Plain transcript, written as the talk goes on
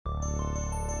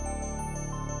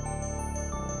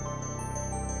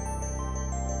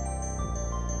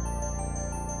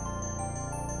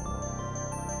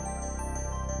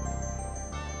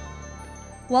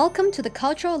Welcome to the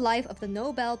Cultural Life of the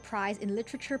Nobel Prize in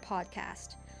Literature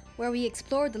podcast, where we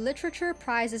explore the Literature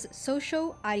Prize's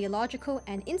social, ideological,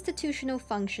 and institutional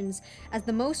functions as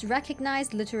the most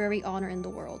recognized literary honor in the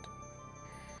world.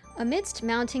 Amidst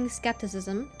mounting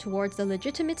skepticism towards the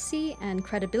legitimacy and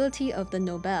credibility of the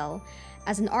Nobel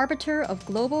as an arbiter of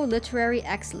global literary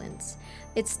excellence,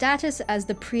 its status as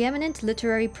the preeminent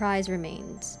literary prize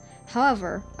remains.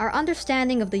 However, our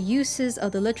understanding of the uses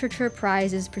of the Literature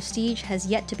Prize's prestige has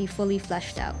yet to be fully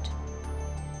fleshed out.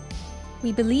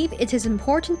 We believe it is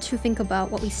important to think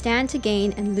about what we stand to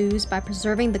gain and lose by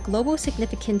preserving the global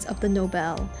significance of the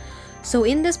Nobel. So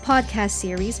in this podcast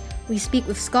series, we speak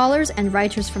with scholars and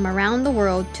writers from around the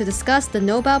world to discuss the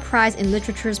Nobel Prize in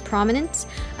Literature's prominence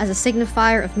as a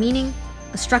signifier of meaning,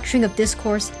 a structuring of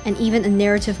discourse, and even a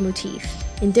narrative motif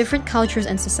in different cultures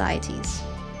and societies.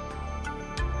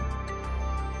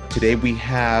 Today we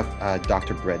have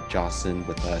Dr. Bret Johnson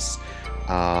with us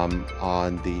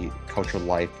on the Cultural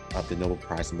Life of the Nobel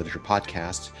Prize in Literature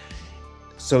podcast.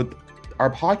 So our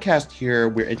podcast here,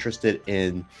 we're interested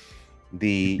in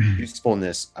the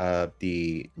usefulness of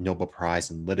the Nobel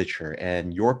Prize in Literature,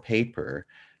 and your paper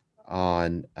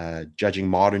on judging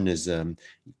modernism,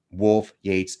 Woolf,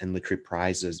 Yeats, and literary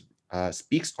prizes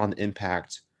speaks on the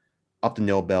impact of the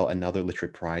Nobel and other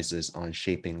literary prizes on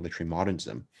shaping literary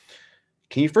modernism.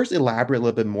 Can you first elaborate a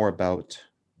little bit more about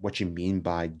what you mean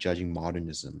by judging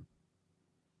modernism?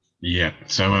 Yeah,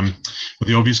 so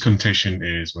the obvious connotation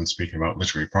is when speaking about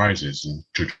literary prizes and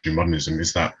judging modernism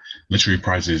is that literary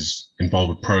prizes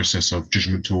involve a process of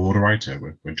judgment toward a writer,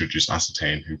 where judges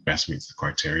ascertain who best meets the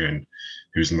criteria and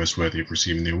who's the most worthy of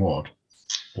receiving the award.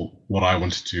 But what I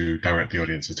wanted to direct the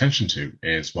audience's attention to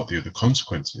is what the other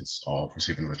consequences of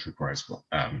receiving the literary prize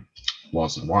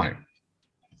was and why.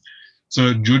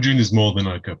 So judging is more than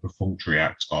like a perfunctory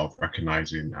act of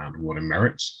recognizing and awarding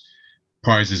merits.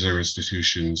 Prizes are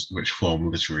institutions which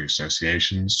form literary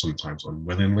associations, sometimes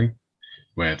unwillingly,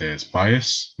 where there's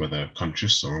bias, whether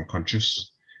conscious or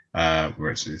unconscious,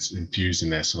 where it's infused in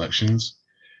their selections.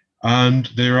 And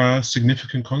there are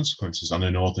significant consequences on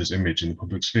an author's image in the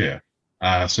public sphere.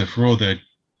 So for all their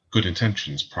good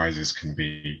intentions, prizes can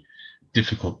be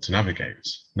difficult to navigate.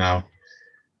 Now,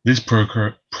 this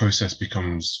process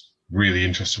becomes really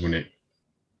interesting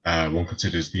when one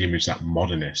considers the image that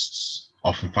modernists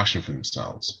often fashion for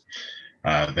themselves.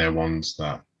 They're ones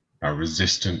that are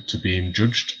resistant to being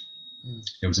judged.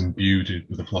 It was imbued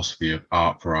with a philosophy of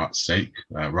art for art's sake,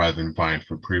 rather than vying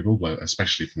for approval,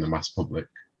 especially from the mass public.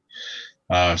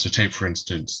 So take, for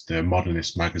instance, the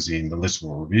modernist magazine, The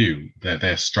Literal Review. Their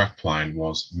strapline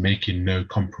was "making no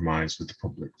compromise with the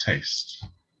public taste."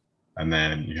 And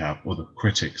then you have other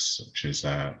critics, such as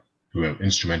who were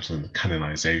instrumental in the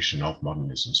canonization of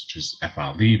modernism, such as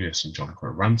F.R. Leavis and John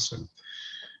Crowe Ransom.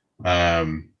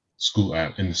 In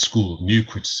the school of new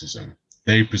criticism,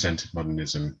 they presented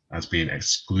modernism as being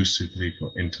exclusively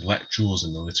for intellectuals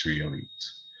and the literary elite.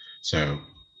 So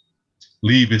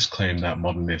Leavis claimed that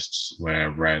modernists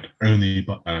were read only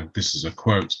by, this is a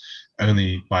quote,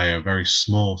 only by a very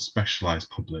small specialized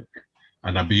public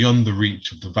and are beyond the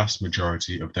reach of the vast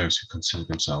majority of those who consider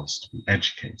themselves to be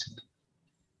educated.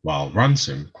 While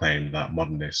Ransom claimed that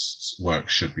modernists' work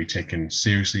should be taken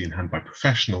seriously in hand by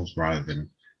professionals rather than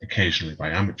occasionally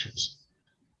by amateurs.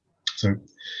 So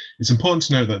it's important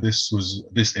to note that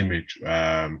this image,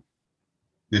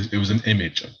 it was an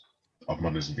image of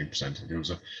modernism being presented. It was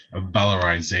a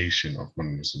valorization of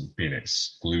modernism being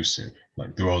exclusive.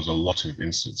 Like there was a lot of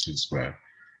instances where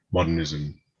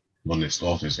modernist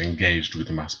authors engaged with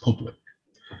the mass public.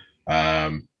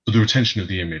 But the retention of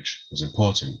the image was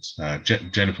important.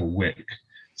 Jennifer Wick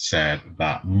said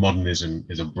that modernism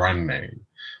is a brand name,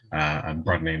 and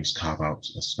brand names carve out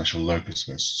a special locus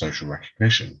for social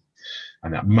recognition,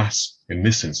 and that in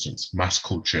this instance, mass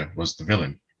culture was the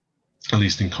villain, at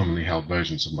least in commonly held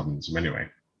versions of modernism anyway.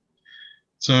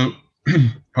 So,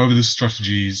 however, the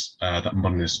strategies that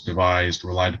modernists devised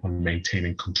relied upon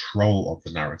maintaining control of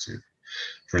the narrative.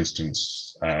 For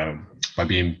instance, by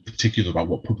being particular about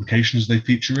what publications they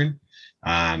feature in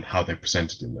and how they're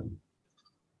presented in them.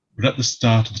 But at the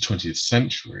start of the 20th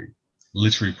century,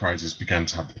 literary prizes began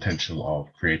to have the potential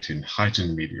of creating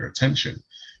heightened media attention,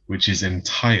 which is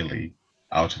entirely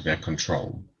out of their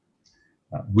control.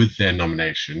 With their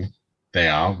nomination, they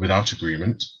are, without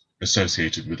agreement,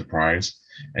 associated with the prize,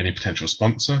 any potential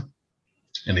sponsor,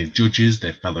 any judges,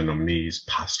 their fellow nominees,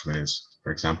 past winners,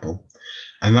 for example,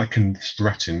 and that can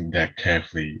threaten their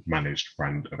carefully managed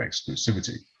brand of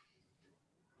exclusivity.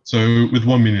 So with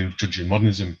 1 minute of judging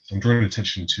modernism, I'm drawing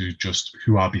attention to just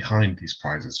who are behind these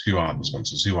prizes, who are the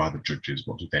sponsors, who are the judges,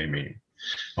 what do they mean,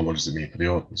 and what does it mean for the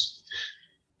authors.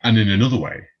 And in another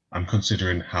way, I'm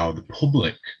considering how the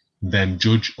public then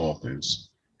judge authors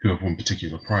who have won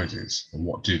particular prizes, and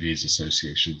what do these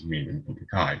associations mean in the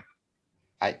public eye.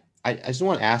 I just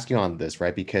want to ask you on this,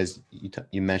 right? Because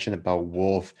you mentioned about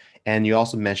Woolf, and you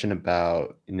also mentioned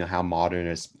about how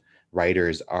modernist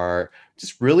writers are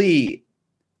just really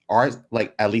art,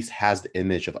 like at least has the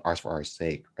image of art for art's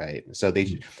sake, right? So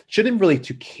they shouldn't really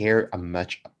care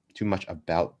too much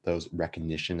about those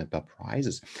recognition about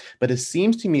prizes. But it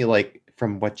seems to me like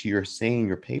from what you're saying in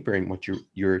your paper and what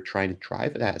you're trying to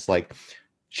drive it at, it's like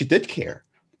she did care.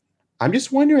 I'm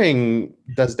just wondering,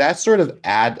 does that sort of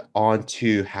add on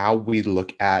to how we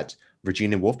look at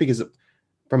Virginia Woolf? Because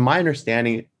from my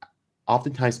understanding,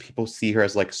 oftentimes people see her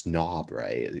as like snob,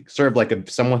 right? Sort of like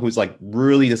someone who's like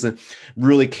really doesn't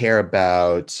really care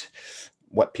about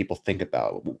what people think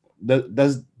about.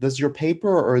 Does your paper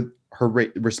or her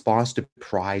response to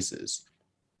prizes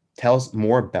tell us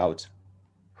more about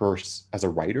her as a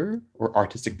writer or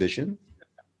artistic vision?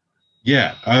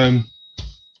 Yeah,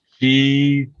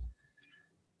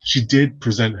 she did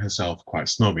present herself quite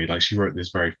snobby. Like, she wrote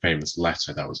this very famous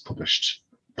letter that was published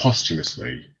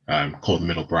posthumously, called The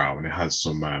Middle Brow, and it has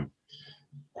some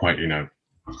quite,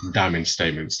 damning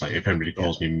statements. Like, if anybody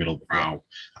calls me middle brow,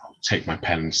 I'll take my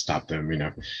pen and stab them.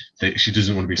 She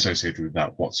doesn't want to be associated with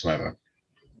that whatsoever.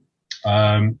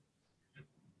 But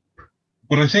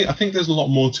I think there's a lot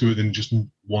more to it than just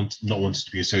not wanting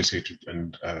to be associated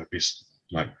and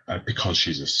because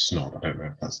she's a snob. I don't know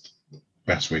if that's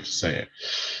best way to say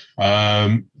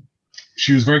it.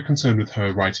 She was very concerned with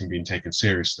her writing being taken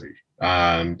seriously,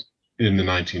 and in the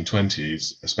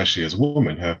 1920s, especially as a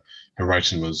woman, her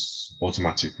writing was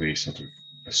automatically sort of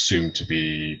assumed to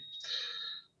be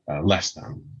less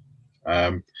than.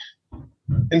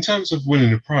 In terms of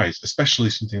winning a prize, especially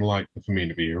something like the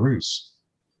Femina Vie Heureuse,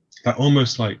 that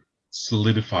almost like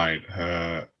solidified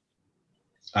her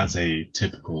as a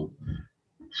typical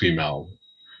female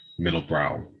middle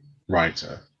brow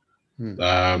writer.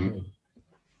 But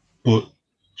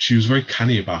she was very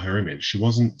canny about her image. She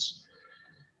wasn't.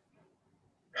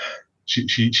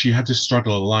 She had to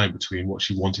straddle a line between what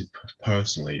she wanted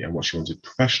personally and what she wanted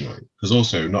professionally. Because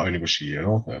also, not only was she an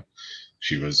author,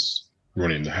 she was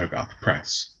running the Hogarth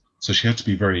Press, so she had to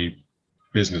be very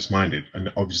business-minded, and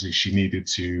obviously she needed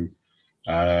to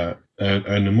earn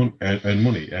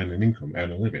money, earn an income,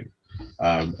 earn a living.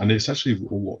 And it's actually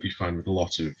what we find with a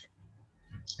lot of,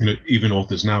 even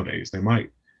authors nowadays. They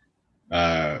might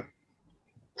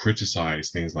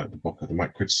criticize things like the Booker, they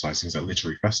might criticize things like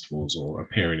literary festivals or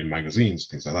appearing in magazines,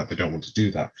 things like that. They don't want to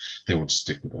do that. They want to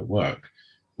stick with their work.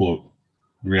 But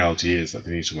the reality is that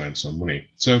they need to earn some money.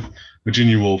 So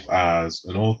Virginia Woolf, as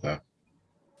an author,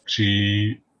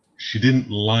 she didn't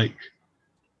like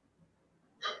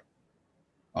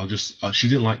she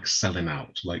didn't like selling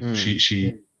out. Like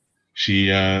she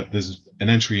there's an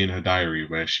entry in her diary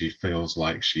where she feels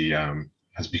like she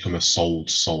has become a sold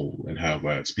soul, in her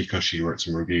words, because she wrote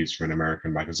some reviews for an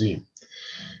American magazine.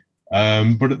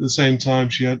 But at the same time,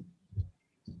 she had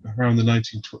around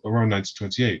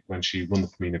 1928, when she won the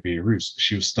Femina Vie Heureuse,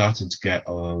 she was starting to get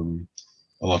a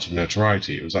lot of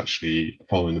notoriety. It was actually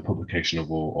following the publication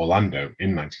of Orlando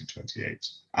in 1928,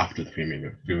 after the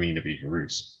Femina Vie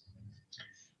Heureuse,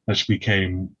 that she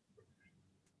became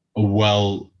a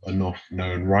well enough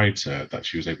known writer that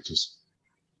she was able to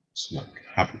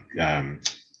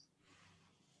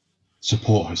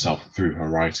support herself through her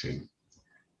writing.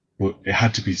 But it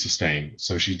had to be sustained,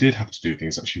 so she did have to do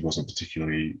things that she wasn't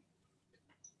particularly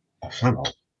a fan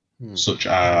of, such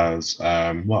as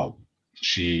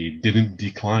she didn't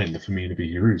decline the Femina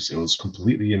Vie Heureuse. It was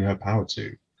completely in her power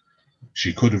to.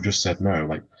 She could have just said no.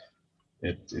 Like,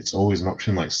 it's always an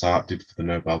option, like Sartre did for the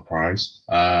Nobel Prize,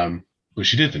 but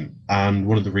she didn't. And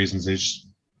one of the reasons is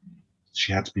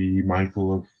she had to be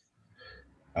mindful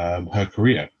of her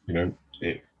career.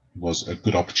 It was a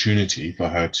good opportunity for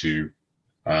her to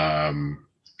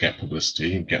get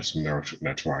publicity and get some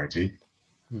notoriety,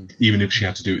 even if she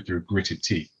had to do it through gritted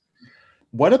teeth.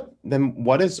 What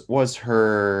was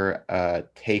her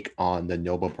take on the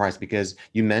Nobel Prize? Because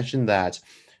you mentioned that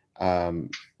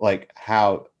like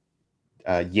how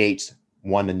Yeats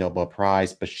won the Nobel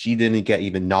Prize, but she didn't get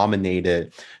even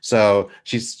nominated. So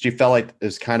she felt like it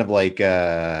was kind of like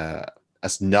a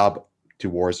snub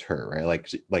towards her, right?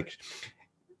 Like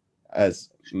as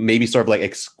maybe sort of like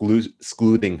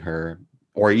excluding her,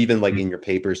 or even like in your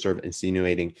paper, sort of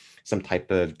insinuating some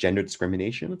type of gender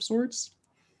discrimination of sorts.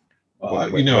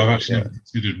 I've actually never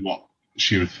considered what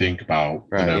she would think about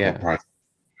the Nobel Prize.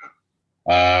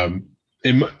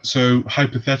 So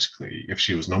hypothetically, if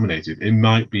she was nominated, it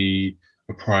might be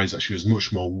a prize that she was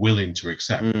much more willing to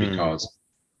accept, because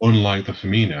unlike the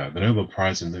Femina, the Nobel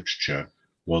Prize in Literature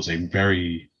was a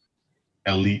very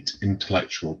elite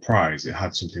intellectual prize. It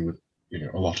had something with,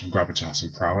 a lot of gravitas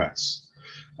and prowess.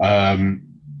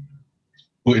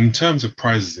 But in terms of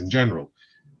prizes in general,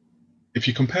 if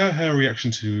you compare her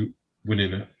reaction to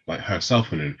winning, like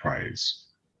herself winning a prize,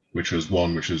 which was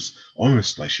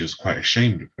almost like she was quite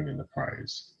ashamed of winning the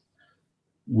prize,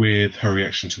 with her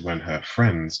reaction to when her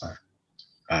friends,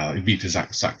 Vita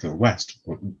Sackville West,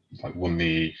 won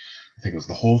the, I think it was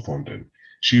the Hawthorne Din,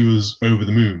 she was over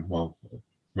the moon. Well,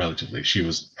 relatively, she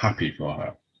was happy for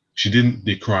her. She didn't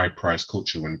decry prize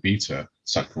culture when Vita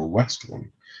Sackville West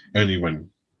won, only when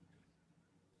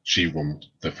she won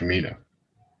the Femina.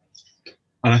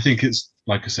 And I think it's,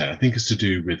 like I said, I think it's to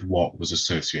do with what was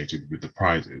associated with the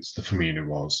prizes. The Femina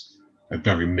was a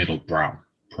very middle-brow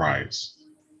prize,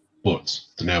 but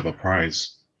the Nobel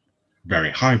Prize,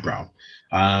 very highbrow.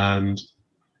 And,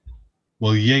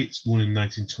 well, Yeats won in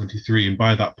 1923, and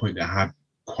by that point it had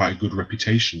quite a good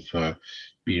reputation for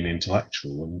being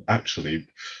intellectual. And actually,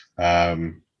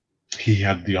 he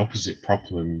had the opposite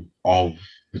problem of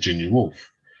Virginia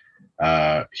Woolf.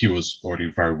 He was already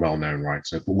a very well-known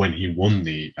writer, but when he won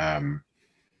the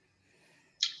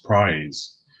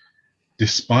prize,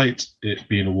 despite it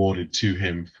being awarded to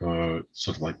him for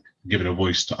sort of like giving a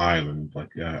voice to Ireland,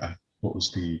 like what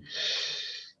was the?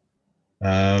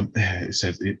 It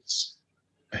said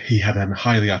he had a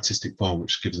highly artistic form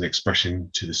which gives an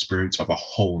expression to the spirit of a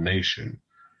whole nation.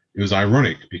 It was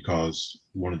ironic because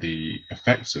one of the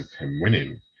effects of him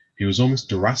winning, he was almost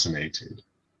deracinated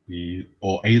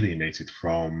or alienated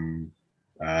from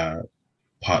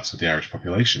parts of the Irish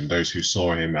population, those who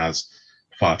saw him as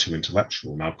far too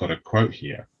intellectual. And I've got a quote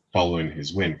here following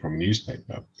his win from a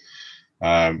newspaper,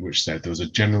 which said, "There was a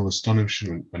general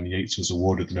astonishment when Yeats was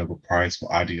awarded the Nobel Prize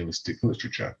for idealistic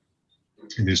literature.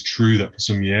 It is true that for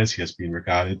some years he has been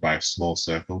regarded by a small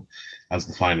circle as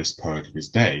the finest poet of his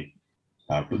day,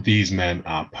 but these men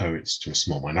are poets to a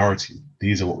small minority.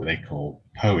 These are what they call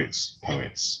poets.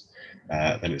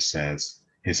 Then it says,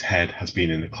 his head has been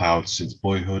in the clouds since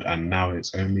boyhood, and now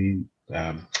it's only,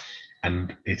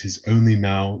 and it is only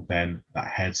now then that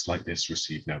heads like this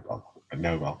receive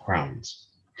Nobel crowns."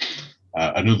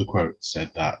 Another quote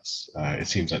said that it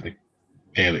seems like the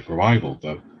Gaelic revival,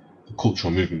 the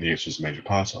cultural movement the Yeats was a major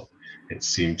part of, it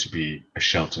seemed to be a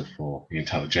shelter for the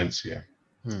intelligentsia.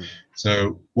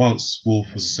 So whilst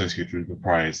Woolf was associated with the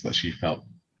prize that she felt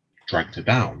dragged her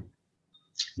down,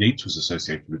 Yeats was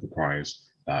associated with the prize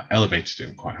that elevated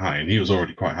him quite high, and he was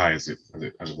already quite high as it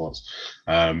was.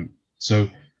 So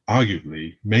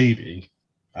arguably, maybe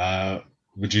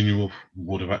Virginia Woolf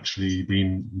would have actually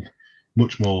been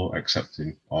much more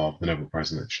accepting of the Nobel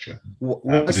Prize in Literature.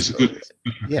 But it's a good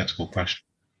hypothetical question.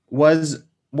 Was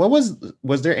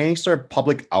there any sort of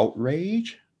public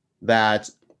outrage that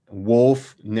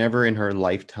Woolf never in her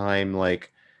lifetime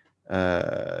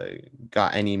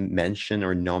got any mention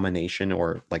or nomination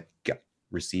or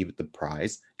received the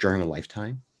prize during her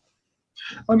lifetime?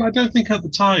 I don't think at the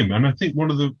time, and I think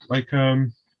one of the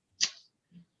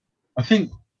I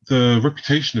think the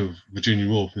reputation of Virginia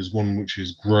Woolf is one which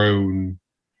has grown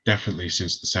definitely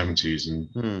since the 70s,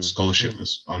 and scholarship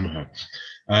was on her.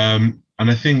 And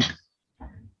I think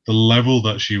the level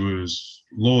that she was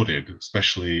lauded,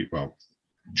 especially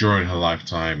during her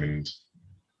lifetime and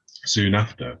soon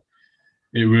after,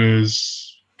 it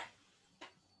was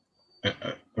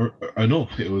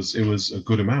enough. It was a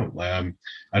good amount. I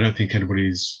don't think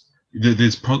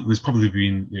there's probably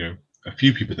been a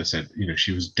few people that said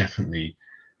she was definitely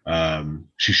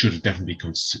she should have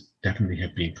definitely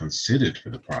have been considered for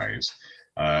the prize,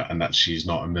 and that she's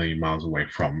not a million miles away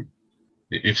from.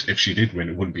 If she did win,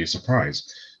 it wouldn't be a surprise.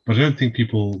 But I don't think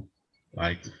people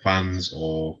like fans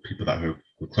or people that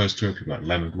were close to her, people like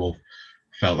Leonard Woolf,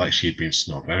 felt like she had been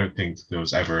snubbed. I don't think there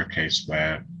was ever a case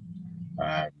where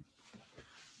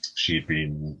she had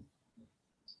been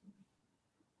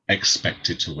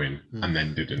expected to win and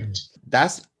then didn't.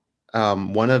 That's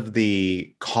one of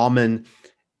the common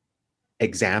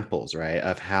examples, right,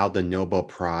 of how the Nobel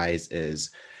Prize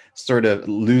is sort of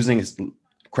losing its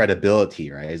credibility,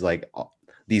 right? It's like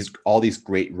all these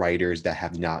great writers that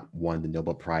have not won the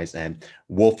Nobel Prize, and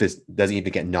Woolf doesn't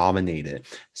even get nominated.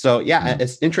 So yeah,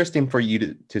 it's interesting for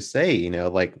you to say,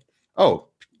 oh,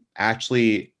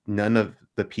 actually none of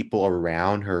the people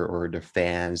around her or the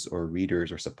fans or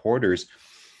readers or supporters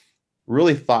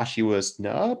really thought she was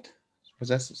snubbed.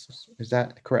 Is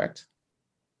that correct?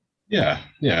 Yeah.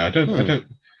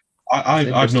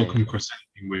 I've not come across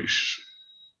anything which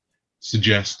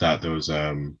suggests that there was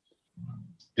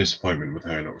disappointment with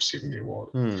her not receiving the award.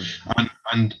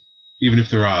 And even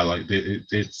if there are, like,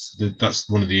 that's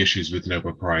one of the issues with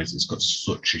Nobel Prize. It's got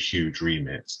such a huge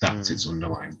remit. That's its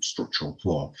underlying structural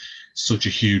flaw. Such a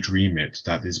huge remit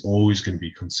that there's always going to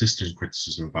be consistent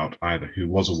criticism about either who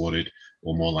was awarded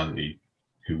or, more likely,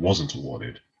 who wasn't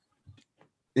awarded.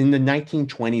 In the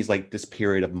 1920s, like this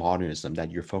period of modernism that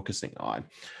you're focusing on,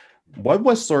 what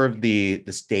was sort of the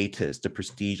status, the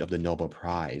prestige of the Nobel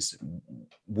Prize?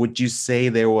 Would you say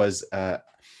there was a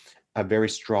very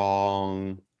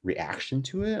strong reaction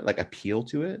to it, like appeal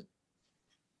to it?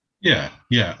 Yeah.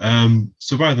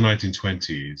 So by the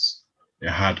 1920s,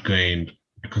 it had gained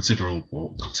a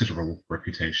considerable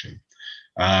reputation,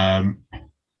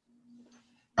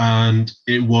 and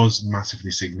it was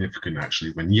massively significant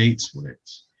actually when Yeats won it.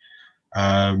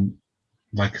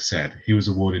 Like I said, he was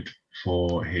awarded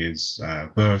for his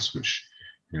verse, which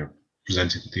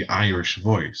presented the Irish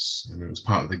voice, and it was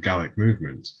part of the Gaelic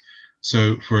movement.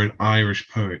 So for an Irish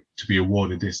poet to be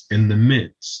awarded this in the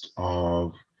midst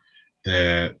of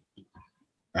their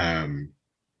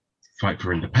fight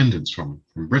for independence from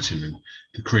Britain and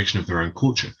the creation of their own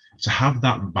culture, to have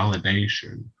that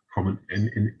validation from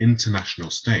an international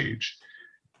stage,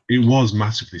 it was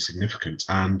massively significant.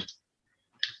 And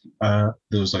there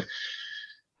was like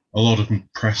a lot of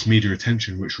press media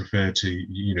attention which referred to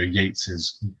Yeats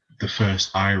as the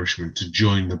first Irishman to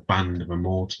join the band of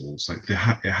immortals. Like it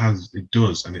had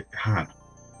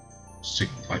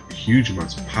like huge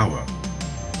amounts of power.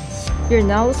 You're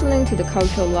now listening to the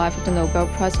Cultural Life of the Nobel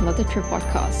Prize in Literature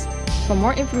podcast. For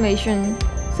more information,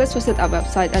 please visit our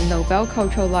website at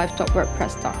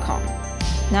nobelculturallife.wordpress.com.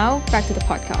 Now, back to the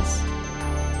podcast.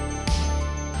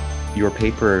 Your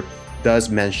paper does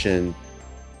mention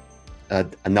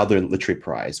another literary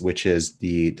prize, which is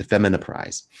the Femina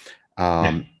Prize.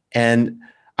 And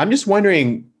I'm just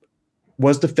wondering,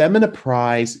 was the Femina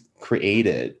Prize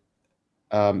created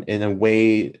in a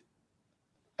way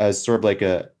as sort of like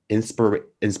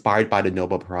inspired by the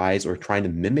Nobel Prize, or trying to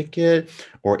mimic it,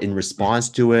 or in response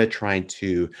to it, trying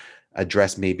to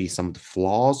address maybe some of the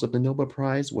flaws of the Nobel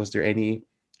Prize? Was there any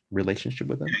relationship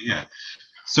with them? Yeah.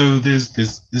 So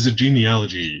there's a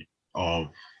genealogy of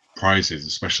prizes,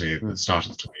 especially at the start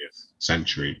of the 20th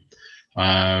century.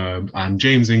 And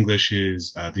James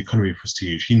English's The Economy of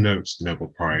Prestige, he notes the Nobel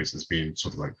Prize as being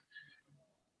sort of like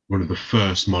one of the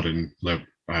first modern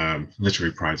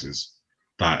literary prizes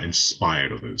that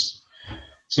inspired others.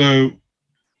 So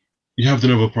you have the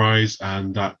Nobel Prize,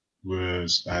 and that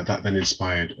was that then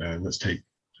inspired. Let's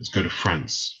go to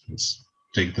France. Let's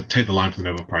take the line from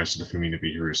the Nobel Prize to the Femina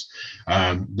Vie Heureuse.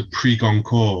 The Prix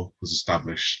Goncourt was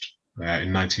established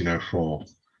in 1904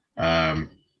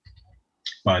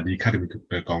 by the Academy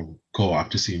of Goncourt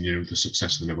after seeing the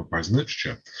success of the Nobel Prize in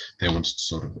Literature. They wanted to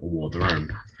sort of award their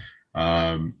own.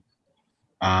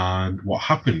 And what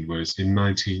happened was I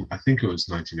think it was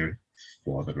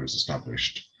 1904 that it was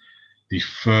established. The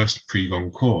first Prix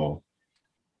Goncourt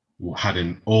had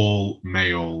an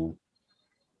all-male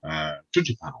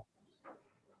judging panel.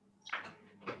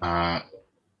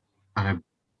 And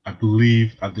I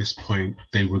believe at this point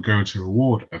they were going to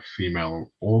award a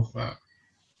female author,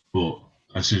 but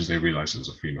as soon as they realized it was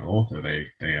a female author, they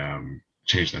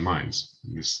changed their minds.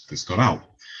 This got out.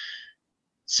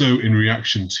 So in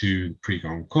reaction to Prix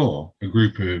Goncourt, a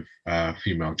group of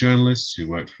female journalists who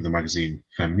worked for the magazine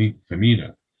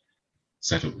Femina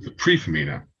set up the Prix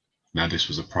Femina. Now this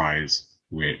was a prize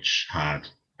which had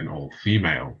an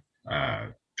all-female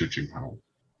judging panel.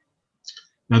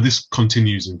 Now this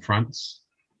continues in France,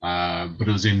 but it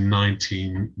was in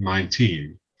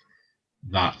 1919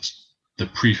 that the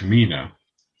Prix Femina,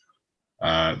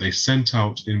 they sent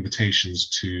out invitations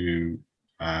to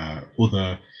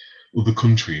other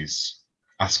countries,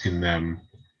 asking them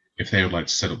if they would like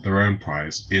to set up their own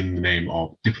prize in the name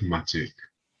of diplomatic,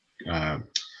 of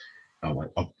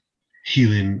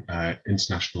healing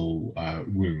international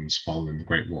wounds following the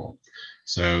Great War.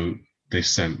 So they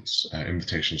sent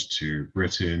invitations to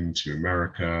Britain, to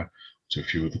America, to a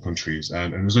few other countries,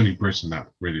 and it was only Britain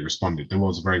that really responded. There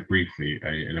was very briefly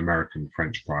an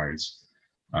American-French prize.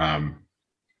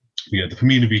 The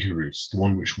Femina Vie Heureuse, the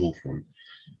one which Woolf won,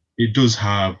 it does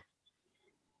have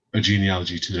a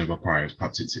genealogy to the Nobel Prize.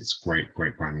 Perhaps it's its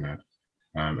great-granddad,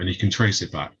 and you can trace it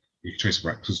back.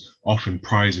 Because often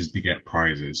prizes beget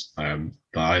prizes. They'll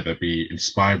either be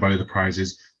inspired by the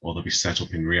prizes, or they'll be set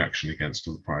up in reaction against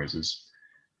other prizes.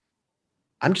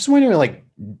 I'm just wondering, like,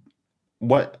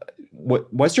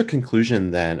 what's your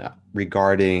conclusion then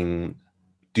regarding,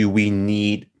 do we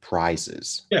need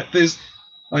prizes? Yeah, there's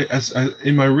as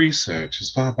in my research,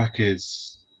 as far back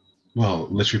as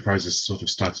literary prizes sort of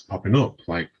started popping up.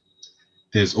 Like,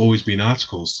 there's always been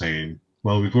articles saying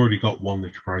well, we've already got one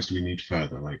literary prize. Do we need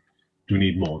further? Like, do we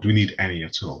need more? Do we need any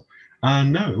at all?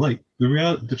 And no, like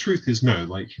the truth is no.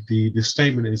 Like the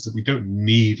statement is that we don't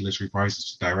need literary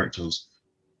prizes to direct us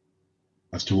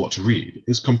as to what to read.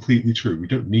 It's completely true. We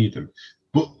don't need them,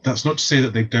 but that's not to say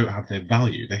that they don't have their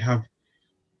value. They have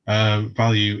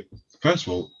value. First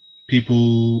of all,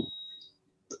 people.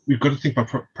 We've got to think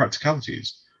about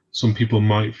practicalities. Some people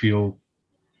might feel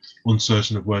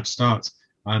uncertain of where to start,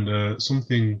 and a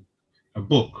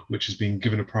book which has been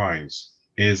given a prize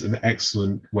is an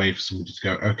excellent way for somebody to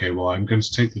go, okay, well, I'm going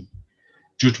to take the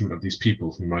judgment of these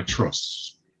people whom I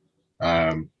trust,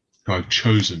 who I've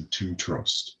chosen to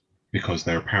trust because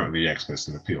they're apparently experts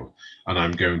in the field, and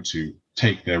I'm going to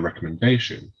take their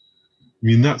recommendation. I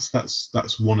mean, that's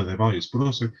one of their values, but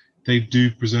also they do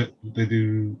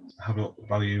have a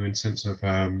value in sense of,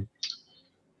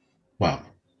 well,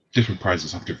 different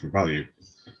prizes have different value.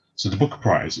 So the Booker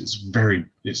Prize is very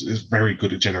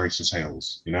good at generating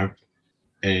sales. You know,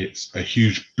 it's a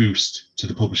huge boost to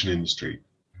the publishing industry.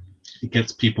 It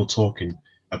gets people talking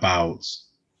about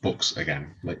books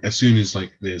again. Like as soon as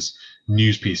like there's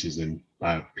news pieces on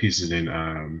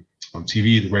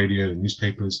TV, the radio, the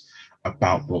newspapers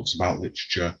about books, about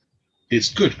literature, it's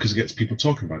good because it gets people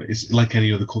talking about it. It's like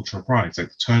any other cultural prize, like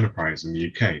the Turner Prize in the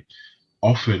UK.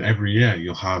 Often every year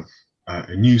you'll have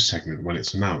a news segment when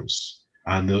it's announced,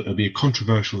 and there'll be a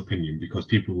controversial opinion because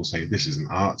people will say this isn't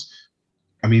art.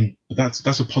 I mean,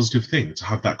 that's a positive thing to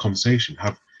have that conversation.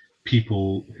 Have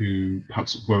people who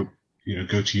perhaps won't, who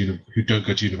don't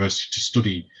go to university to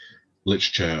study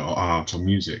literature or art or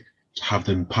music, to have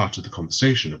them part of the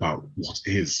conversation about what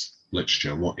is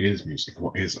literature, what is music,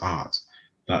 what is art.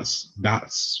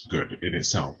 That's good in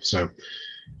itself. So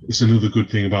it's another good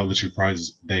thing about literary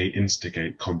prizes. They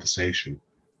instigate conversation.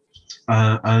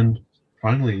 And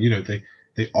finally,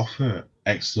 they offer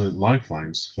excellent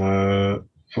lifelines for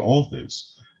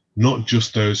authors, not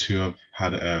just those who have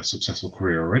had a successful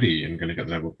career already and going to get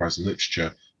the Nobel Prize in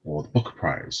Literature or the Booker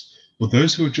Prize, but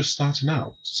those who are just starting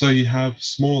out. So you have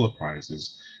smaller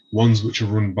prizes, ones which are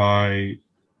run by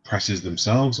presses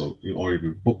themselves or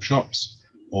even bookshops,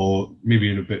 or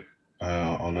maybe in a bit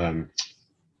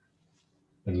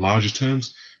in larger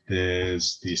terms,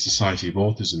 there's the Society of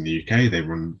Authors in the UK. They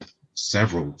run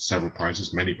several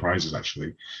prizes, many prizes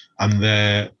actually, and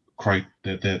their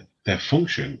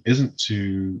function isn't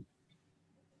to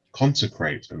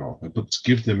consecrate an author, but to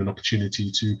give them an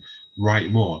opportunity to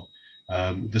write more.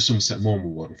 The Somerset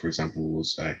Maugham one, for example,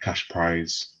 was a cash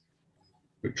prize,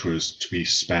 which was to be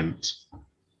spent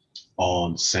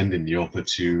on sending the author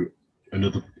to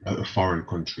a foreign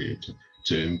country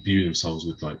to imbue themselves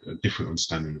with like a different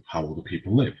understanding of how other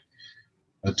people live.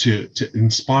 To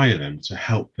inspire them, to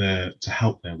help their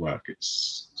work.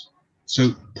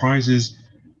 So prizes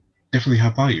definitely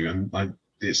have value, and like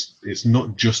it's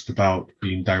not just about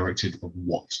being directed of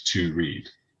what to read.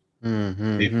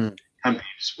 It can be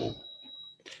useful,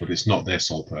 but it's not their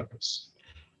sole purpose.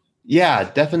 Yeah,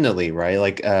 definitely, right?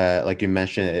 Like you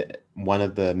mentioned, one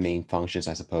of the main functions,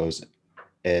 I suppose,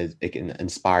 is it can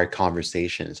inspire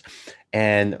conversations.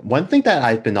 And one thing that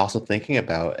I've been also thinking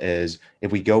about is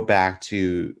if we go back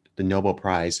to the Nobel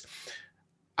Prize,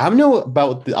 I don't know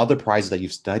about the other prizes that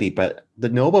you've studied, but the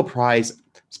Nobel Prize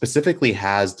specifically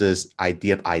has this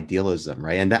idea of idealism,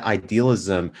 right? And that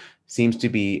idealism seems to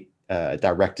be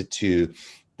directed to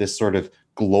this sort of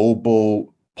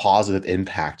global positive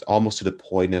impact, almost to the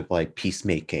point of like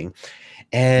peacemaking.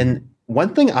 And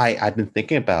one thing I've been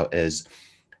thinking about is,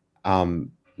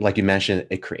 like you mentioned,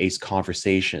 it creates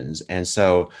conversations. And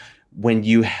so when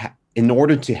in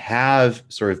order to have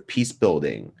sort of peace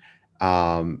building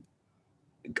around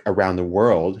the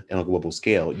world on a global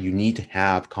scale, you need to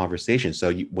have conversations.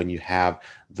 So when you have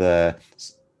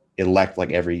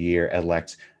every year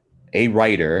elect a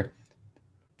writer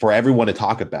for everyone to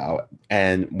talk about,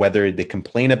 and whether they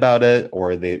complain about it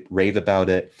or they rave about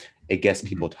it, it gets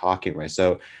people talking, right?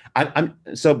 So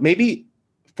so maybe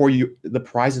for you, the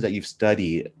prizes that you've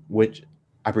studied, which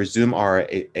I presume are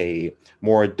a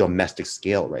more domestic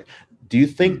scale, right? Do you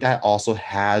think that also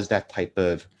has that type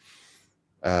of,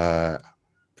 I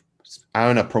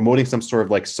don't know, promoting some sort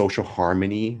of like social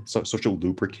harmony, social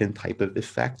lubricant type of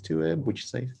effect to it, would you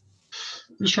say?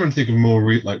 I'm just trying to think of more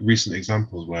recent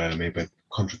examples where maybe a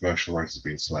controversial writer has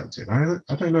been selected. I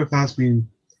don't know if there's been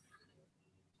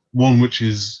one which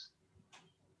has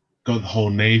got the whole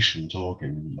nation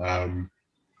talking.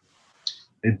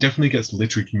 It definitely gets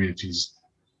literary communities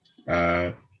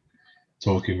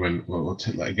talking when,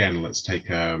 let's take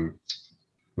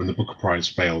when the Booker Prize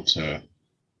failed to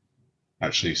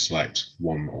actually select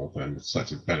one author and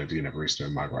selected Bernardine Evaristo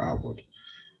and Margaret Atwood.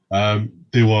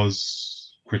 There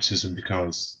was criticism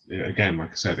because, again,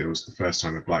 like I said, it was the first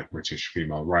time a Black British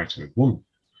female writer had won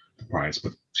the prize,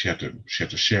 but she had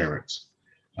to share it.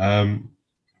 And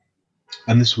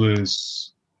this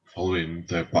was following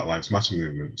the Black Lives Matter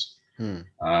movement.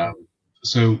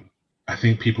 So I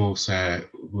think people say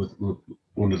with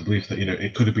one of the belief that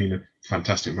it could have been a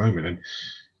fantastic moment. And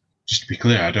just to be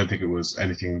clear, I don't think it was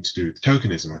anything to do with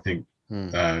tokenism. I think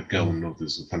Girl and Love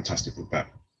is a fantastic book that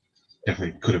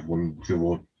definitely could have won the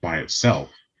award by itself.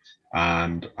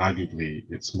 And arguably,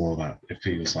 it's more that it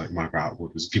feels like Margaret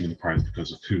Atwood was given the prize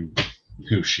because of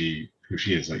who she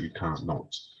is. Like, you can't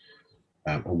not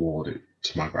award it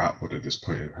to Margaret Atwood at this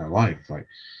point in her life. Like,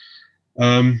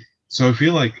 so I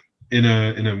feel like in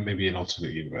a maybe an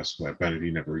alternate universe where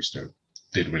Bernardine Evaristo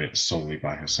did win it solely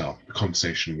by herself, the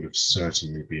conversation would have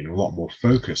certainly been a lot more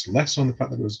focused, less on the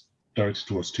fact that it was directed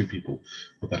towards two people,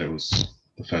 but that it was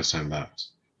the first time that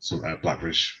some Black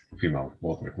British female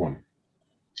author had won.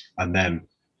 And then,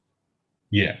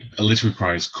 yeah, a literary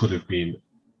prize could have been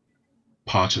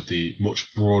part of the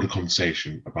much broader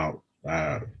conversation about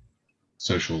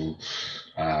social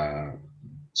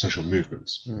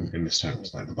movements in this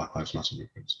terms, like the Black Lives Matter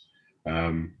movement.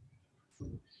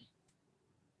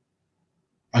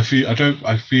 I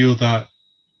feel that.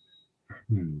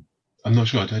 I'm not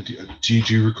sure. Do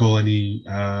you recall any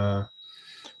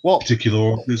particular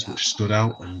authors which stood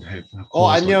out and have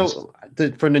I know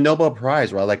for the Nobel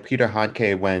Prize, right? Like Peter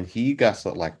Handke, when he got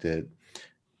selected,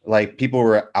 like people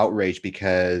were outraged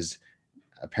because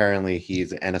apparently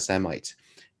he's an anti-Semite,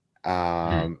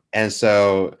 and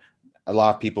so a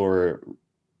lot of people were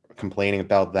complaining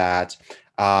about that.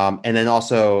 And then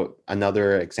also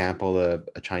another example of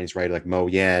a Chinese writer like Mo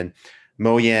Yan.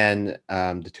 Mo Yan,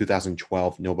 the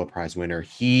 2012 Nobel Prize winner,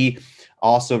 he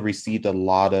also received a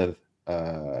lot of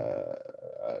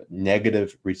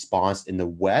negative response in the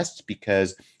West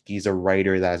because he's a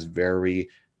writer that's very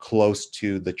close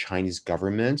to the Chinese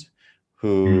government,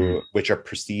 which are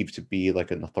perceived to be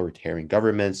like an authoritarian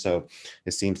government. So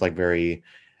it seems like very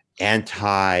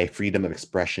anti-freedom of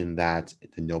expression that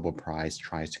the Nobel Prize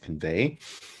tries to convey.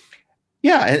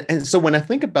 Yeah, and so when I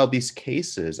think about these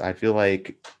cases, I feel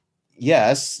like,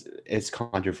 yes, it's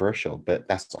controversial, but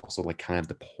that's also like kind of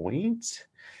the point.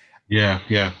 Yeah.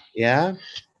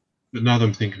 But now that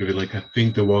I'm thinking of it, like I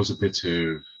think there was a bit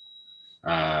of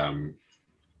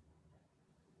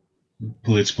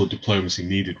political diplomacy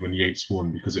needed when Yeats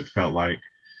won, because it felt like,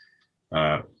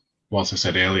 whilst I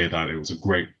said earlier that it was a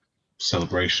great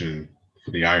celebration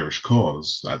for the Irish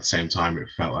cause, at the same time it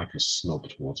felt like a snub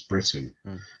towards Britain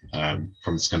from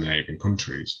the Scandinavian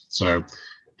countries. So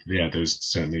yeah, there's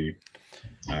certainly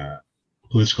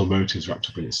political motives wrapped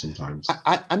up in it sometimes.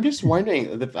 I'm just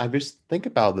wondering, I just think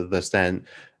about this then,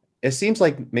 it seems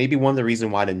like maybe one of the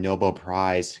reasons why the Nobel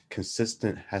Prize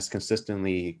has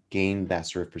consistently gained that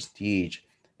sort of prestige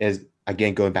is,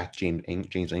 again, going back to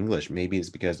James English, maybe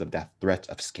it's because of that threat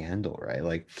of scandal, right?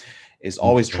 Like, it's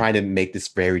always trying to make this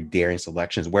very daring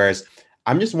selections. Whereas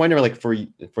I'm just wondering, like, for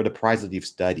the prizes you've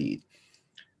studied,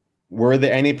 were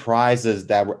there any prizes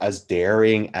that were as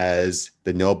daring as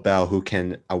the Nobel, who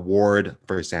can award,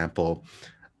 for example,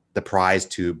 the prize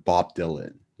to Bob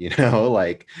Dylan? You know,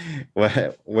 like,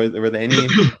 were there any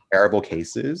terrible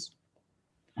cases?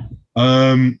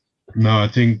 No, I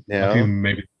think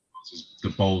maybe this is the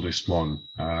boldest one.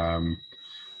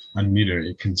 And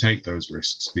it can take those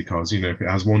risks because if it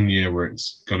has one year where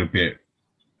it's gone a bit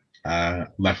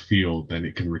left field, then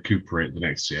it can recuperate the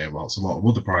next year. Whilst a lot of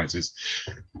other prizes,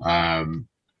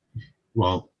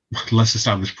 less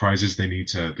established prizes, they need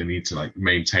to like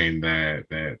maintain their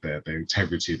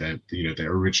integrity, their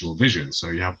original vision. So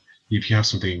if you have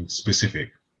something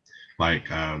specific, like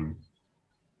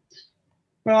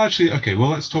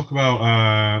let's talk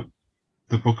about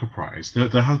the Booker Prize.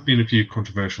 There have been a few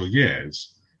controversial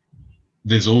years.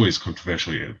 There's always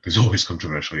controversial years. There's always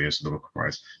controversial years for the Booker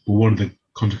Prize. But one of the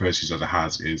controversies that it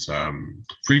has is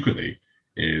frequently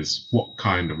is what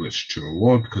kind of literature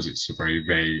award, because it's a very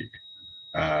vague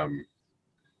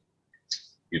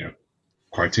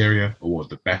criteria. Award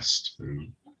the best,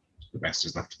 and the best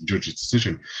is left to the judge's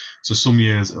decision. So some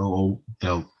years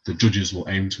the judges will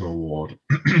aim to award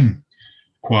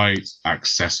quite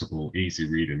accessible, easy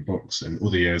reading books, and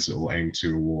other years it will aim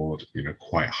to award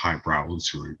quite highbrow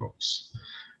literary books.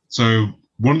 So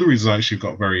one of the reasons I actually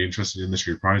got very interested in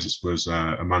literary prizes was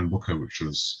a Man Booker, which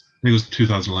was, I think it was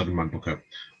 2011 Man Booker,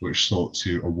 which sought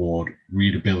to award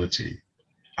readability.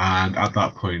 And at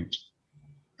that point,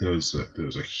 there was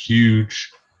a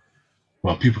huge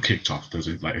well, people kicked off. There was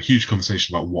a huge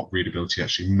conversation about what readability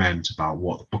actually meant, about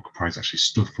what the Booker Prize actually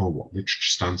stood for, what literature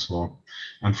stands for.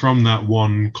 And from that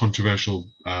one controversial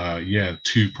year,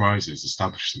 2 prizes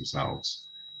established themselves.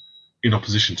 In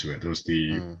opposition to it, there was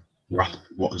the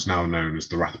what is now known as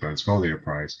the Rathbones-Folio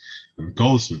Prize and the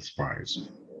Goldsmiths Prize.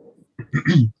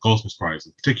 Goldsmiths Prize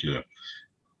in particular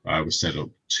was set up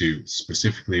to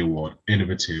specifically award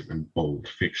innovative and bold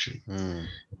fiction.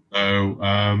 So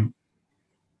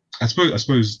I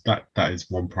suppose that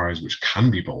is one prize which can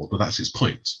be bold, but that's its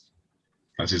point.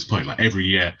 That's its point. Like every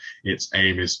year, its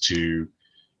aim is to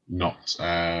not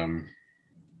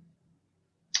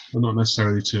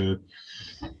necessarily to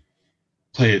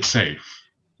play it safe.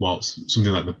 Whilst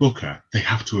something like the Booker, they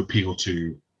have to appeal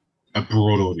to a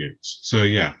broad audience. So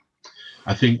yeah,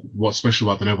 I think what's special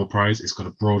about the Nobel Prize is it's got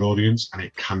a broad audience and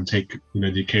it can take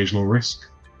the occasional risk.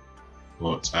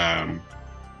 But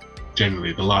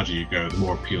generally, the larger you go, the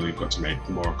more appeal you've got to make,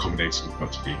 the more accommodating you've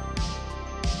got to be.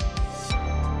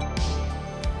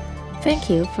 Thank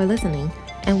you for listening,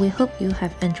 and we hope you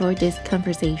have enjoyed this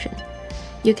conversation.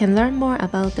 You can learn more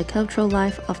about the cultural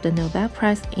life of the Nobel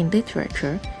Prize in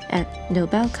Literature at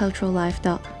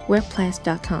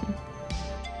nobelculturallife.wordpress.com.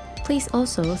 Please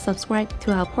also subscribe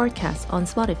to our podcast on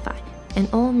Spotify and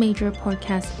all major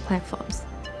podcast platforms.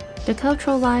 The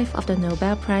Cultural Life of the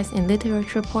Nobel Prize in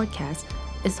Literature podcast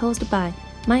is hosted by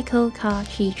Michael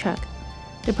Ka-Chi-Chuk.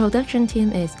 The production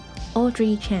team is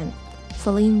Audrey Chan,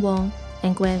 Celine Wong,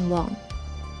 and Gwen Wong.